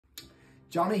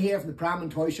Johnny here from the Pram and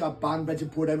Toy Shop, Banbridge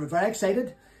and Portdown. We're very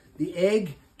excited. The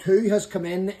Egg2 has come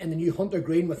in the new Hunter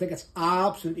Green. We think it's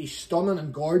absolutely stunning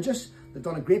and gorgeous. They've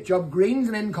done a great job. Green's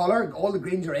and in colour. All the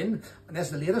greens are in. And this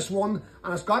is the latest one.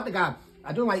 And it's got like a,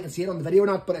 I don't know if you can see it on the video or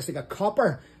not, but it's like a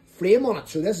copper frame on it.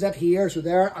 So this is it here, so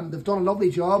there. And they've done a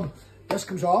lovely job. This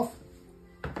comes off.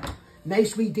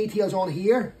 Nice wee details on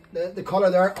here. The colour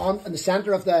there on in the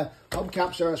centre of the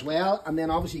hubcaps there as well. And then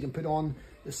obviously you can put on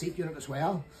the seat unit as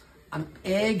well. And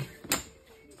Egg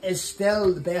is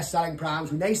still the best selling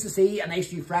prams. Nice to see a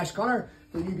nice new fresh colour.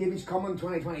 The new baby's coming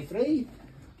 2023.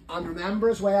 And remember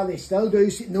as well, they still do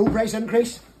no price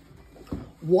increase.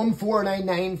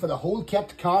 1499 for the whole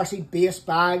kit, car seat, base,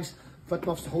 bags, foot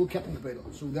muffs, the whole kit and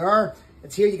caboodle. So there,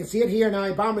 it's here, you can see it here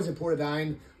now. Banbridge and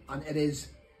Portadown, and it is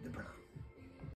the pram.